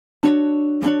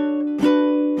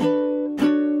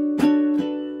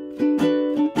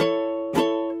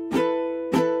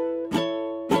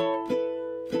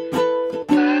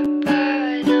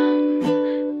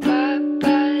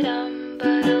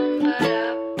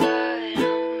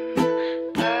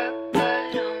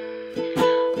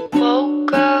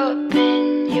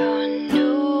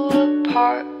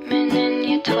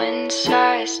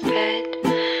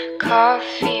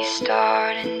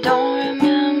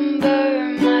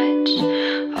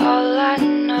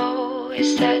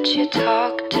you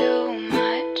talk too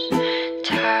much.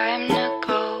 Time to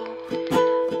go.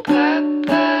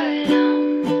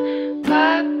 Ba-ba-dum,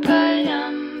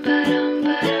 ba-ba-dum, ba-dum,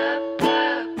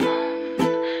 ba-da-ba-bum,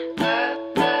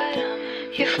 ba-ba-dum.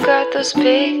 You've got those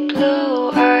big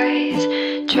blue eyes,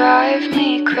 drive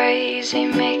me crazy,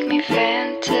 make me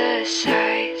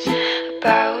fantasize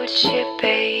about you,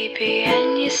 baby.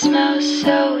 And you smell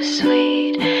so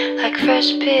sweet, like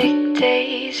fresh picked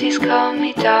daisies. Call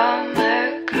me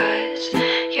Dahmer, 'cause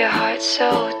your heart's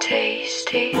so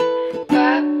tasty.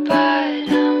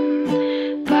 Ba-ba-dum,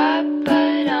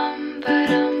 ba-ba-dum,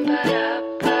 ba-dum,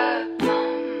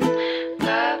 ba-da-ba-bum,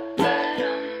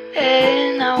 ba-ba-dum.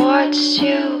 And I watched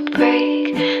you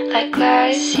break like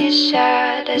glass you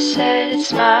shattered. I said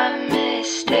it's my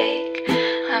mistake,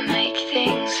 I make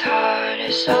things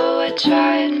harder. So I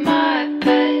tried my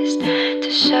best to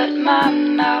shut my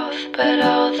mouth, but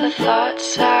all the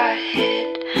thoughts I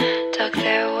hid dug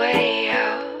their way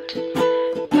out.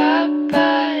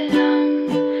 Ba-ba-dum,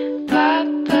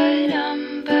 ba-ba-dum,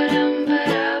 ba-dum,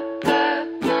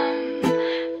 ba-da-ba-bum,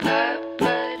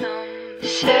 ba-ba-dum.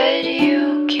 Said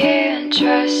you can't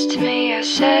trust me, I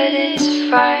said it's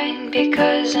fine,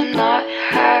 because I'm not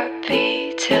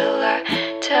happy till I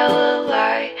tell a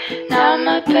lie. Now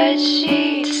my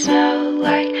bedsheets smell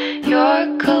like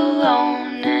your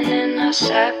cologne, and in our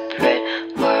separate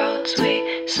worlds we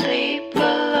sleep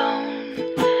alone.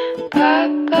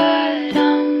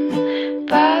 Ba-ba-dum,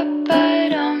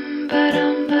 ba-ba-dum,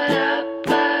 ba-dum,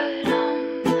 ba-da-ba-dum,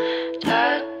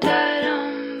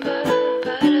 da-da-dum,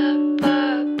 ba-ba-da-ba-bum,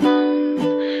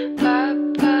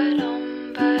 ba-ba-dum,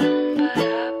 ba-dum,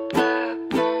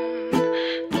 ba-da-ba-bum,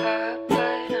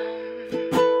 ba-ba-dum.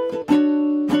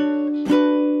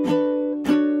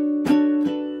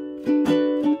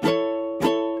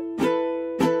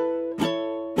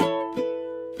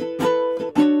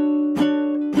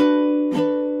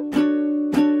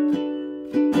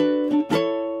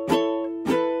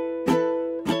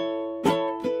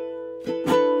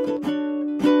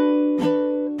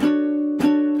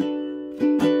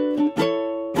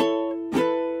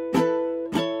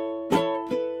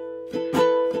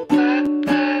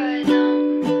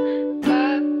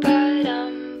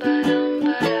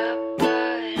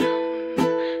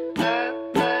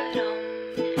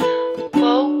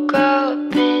 Woke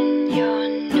up in your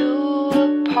new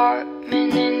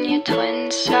apartment in your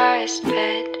twin-sized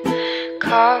bed.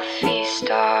 Coffee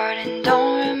started,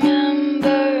 don't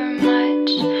remember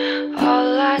much.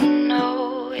 All I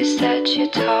know is that you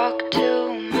talk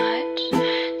too much.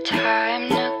 Time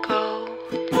to go.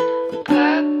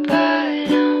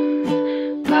 Ba-ba-dum,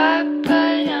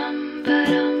 ba-ba-dum,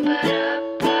 ba-dum,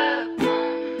 ba-da-ba-bum,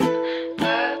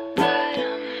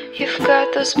 ba-ba-dum. You've got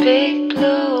those big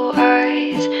blue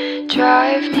eyes,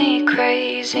 drive me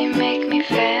crazy, make me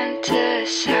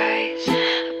fantasize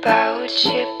about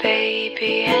you,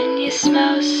 baby. And you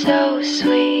smell so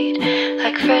sweet,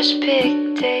 like fresh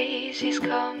picked daisies.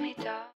 Call me